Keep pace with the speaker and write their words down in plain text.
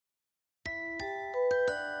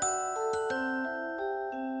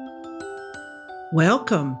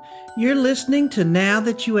Welcome. You're listening to Now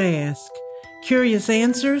That You Ask, curious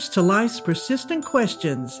answers to life's persistent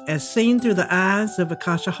questions as seen through the eyes of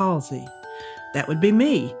Akasha Halsey. That would be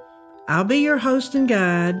me. I'll be your host and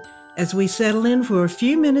guide as we settle in for a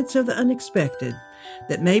few minutes of the unexpected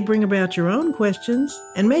that may bring about your own questions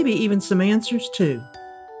and maybe even some answers too.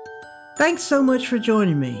 Thanks so much for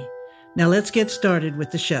joining me. Now let's get started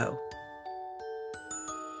with the show.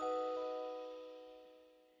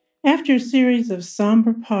 After a series of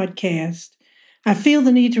somber podcasts, I feel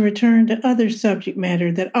the need to return to other subject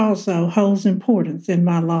matter that also holds importance in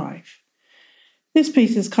my life. This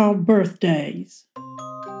piece is called Birthdays.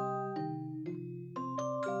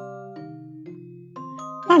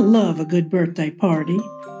 I love a good birthday party.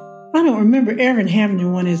 I don't remember ever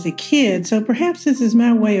having one as a kid, so perhaps this is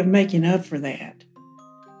my way of making up for that.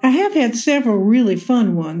 I have had several really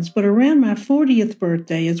fun ones, but around my 40th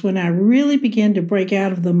birthday is when I really began to break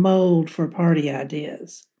out of the mold for party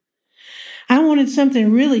ideas. I wanted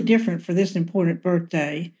something really different for this important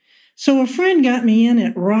birthday, so a friend got me in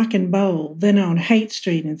at Rock and Bowl, then on Haight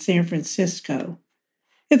Street in San Francisco.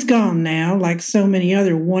 It's gone now, like so many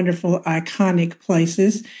other wonderful, iconic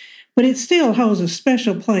places, but it still holds a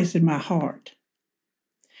special place in my heart.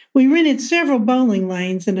 We rented several bowling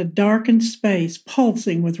lanes in a darkened space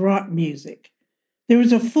pulsing with rock music. There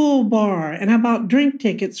was a full bar, and I bought drink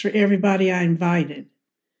tickets for everybody I invited.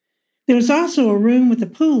 There was also a room with a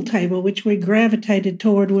pool table which we gravitated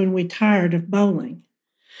toward when we tired of bowling.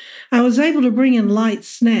 I was able to bring in light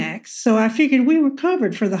snacks, so I figured we were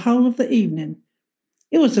covered for the whole of the evening.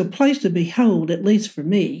 It was a place to behold, at least for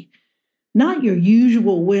me. Not your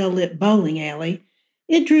usual well-lit bowling alley.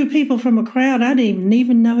 It drew people from a crowd I didn't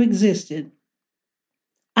even know existed.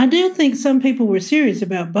 I do think some people were serious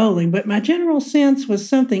about bowling, but my general sense was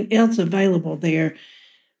something else available there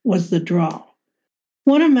was the draw.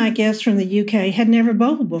 One of my guests from the UK had never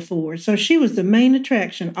bowled before, so she was the main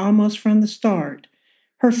attraction almost from the start,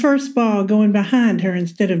 her first ball going behind her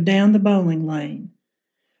instead of down the bowling lane.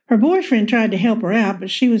 Her boyfriend tried to help her out,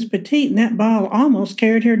 but she was petite and that ball almost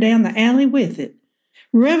carried her down the alley with it.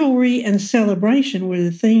 Revelry and celebration were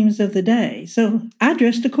the themes of the day, so I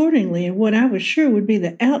dressed accordingly in what I was sure would be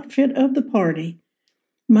the outfit of the party.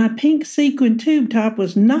 My pink sequin tube top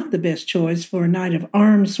was not the best choice for a night of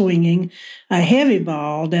arm swinging a heavy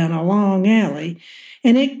ball down a long alley,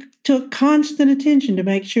 and it took constant attention to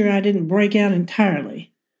make sure I didn't break out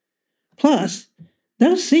entirely. Plus,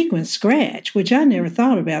 those sequins scratch, which I never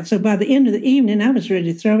thought about, so by the end of the evening I was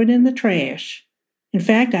ready to throw it in the trash. In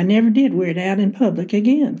fact, I never did wear it out in public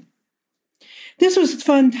again. This was a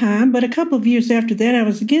fun time, but a couple of years after that, I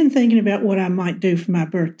was again thinking about what I might do for my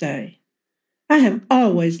birthday. I have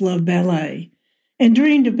always loved ballet and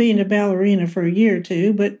dreamed of being a ballerina for a year or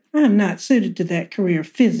two, but I am not suited to that career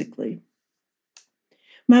physically.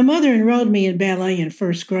 My mother enrolled me in ballet in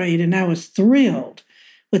first grade, and I was thrilled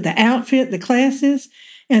with the outfit, the classes,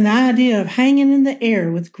 and the idea of hanging in the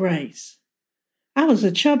air with grace. I was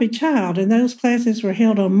a chubby child, and those classes were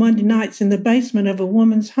held on Monday nights in the basement of a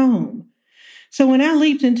woman's home. So when I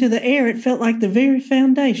leaped into the air, it felt like the very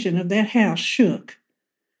foundation of that house shook.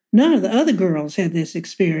 None of the other girls had this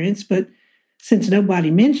experience, but since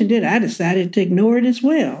nobody mentioned it, I decided to ignore it as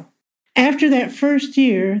well. After that first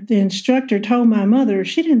year, the instructor told my mother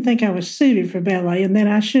she didn't think I was suited for ballet and that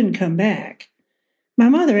I shouldn't come back. My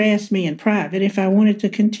mother asked me in private if I wanted to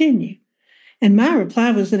continue, and my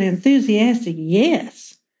reply was an enthusiastic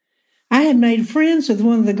yes. I had made friends with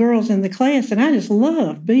one of the girls in the class, and I just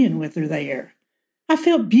loved being with her there. I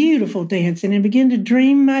felt beautiful dancing and began to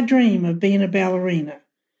dream my dream of being a ballerina.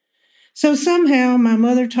 So somehow my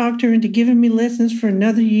mother talked her into giving me lessons for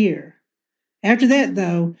another year. After that,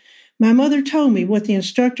 though, my mother told me what the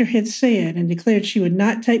instructor had said and declared she would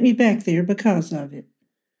not take me back there because of it.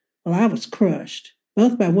 Well, I was crushed,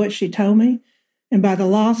 both by what she told me and by the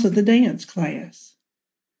loss of the dance class.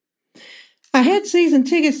 I had season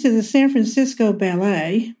tickets to the San Francisco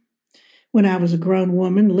Ballet when I was a grown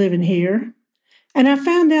woman living here, and I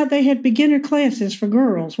found out they had beginner classes for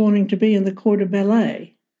girls wanting to be in the corps de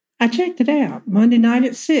ballet. I checked it out, Monday night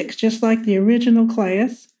at 6, just like the original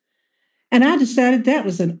class, and I decided that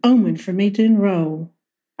was an omen for me to enroll.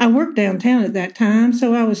 I worked downtown at that time,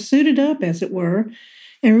 so I was suited up, as it were,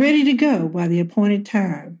 and ready to go by the appointed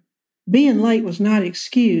time. Being late was not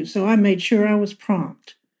excused, so I made sure I was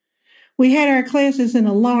prompt. We had our classes in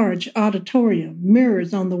a large auditorium,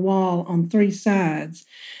 mirrors on the wall on 3 sides,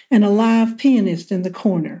 and a live pianist in the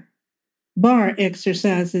corner. Bar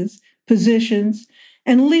exercises, positions,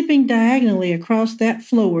 and leaping diagonally across that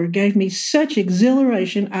floor gave me such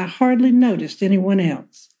exhilaration I hardly noticed anyone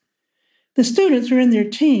else. The students were in their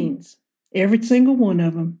teens, every single one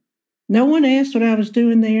of them. No one asked what I was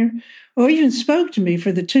doing there or even spoke to me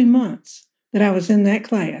for the 2 months that I was in that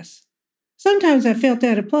class. Sometimes I felt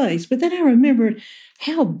out of place, but then I remembered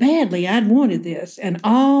how badly I'd wanted this, and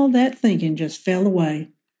all that thinking just fell away.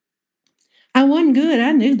 I wasn't good,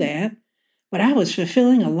 I knew that, but I was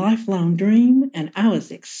fulfilling a lifelong dream, and I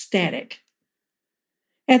was ecstatic.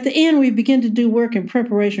 At the end, we began to do work in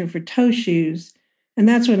preparation for toe shoes, and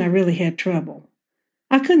that's when I really had trouble.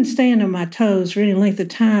 I couldn't stand on my toes for any length of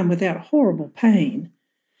time without horrible pain.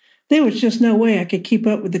 There was just no way I could keep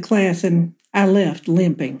up with the class, and I left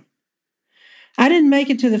limping. I didn't make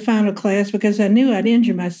it to the final class because I knew I'd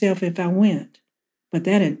injure myself if I went. But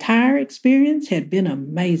that entire experience had been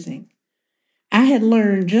amazing. I had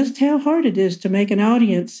learned just how hard it is to make an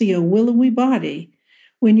audience see a willowy body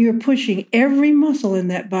when you're pushing every muscle in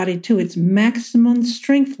that body to its maximum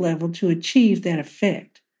strength level to achieve that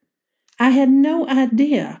effect. I had no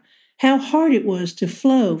idea how hard it was to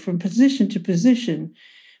flow from position to position,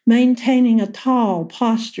 maintaining a tall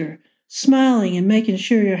posture, smiling and making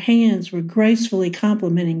sure your hands were gracefully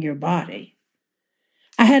complementing your body.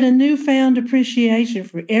 I had a newfound appreciation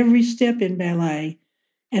for every step in ballet,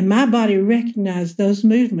 and my body recognized those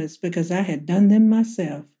movements because I had done them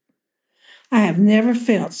myself. I have never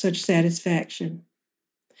felt such satisfaction.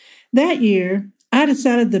 That year, I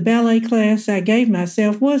decided the ballet class I gave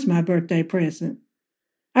myself was my birthday present.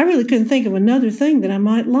 I really couldn't think of another thing that I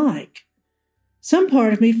might like. Some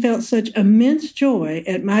part of me felt such immense joy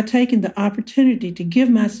at my taking the opportunity to give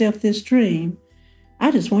myself this dream, I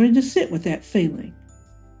just wanted to sit with that feeling.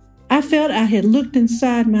 I felt I had looked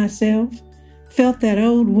inside myself, felt that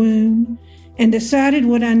old wound, and decided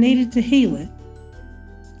what I needed to heal it.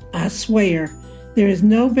 I swear, there is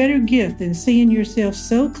no better gift than seeing yourself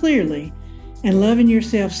so clearly and loving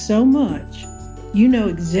yourself so much. You know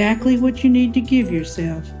exactly what you need to give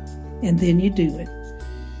yourself, and then you do it.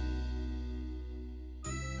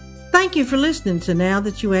 Thank you for listening to Now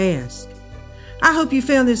That You Ask. I hope you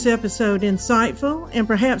found this episode insightful and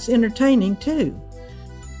perhaps entertaining too.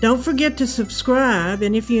 Don't forget to subscribe,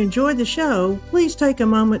 and if you enjoyed the show, please take a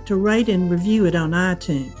moment to rate and review it on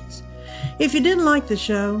iTunes. If you didn't like the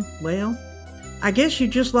show, well, I guess you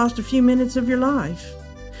just lost a few minutes of your life.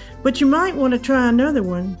 But you might want to try another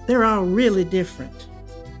one. They're all really different.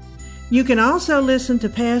 You can also listen to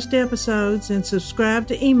past episodes and subscribe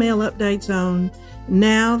to email updates on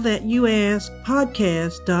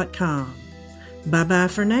nowthatyouaskpodcast.com. Bye-bye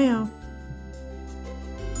for now.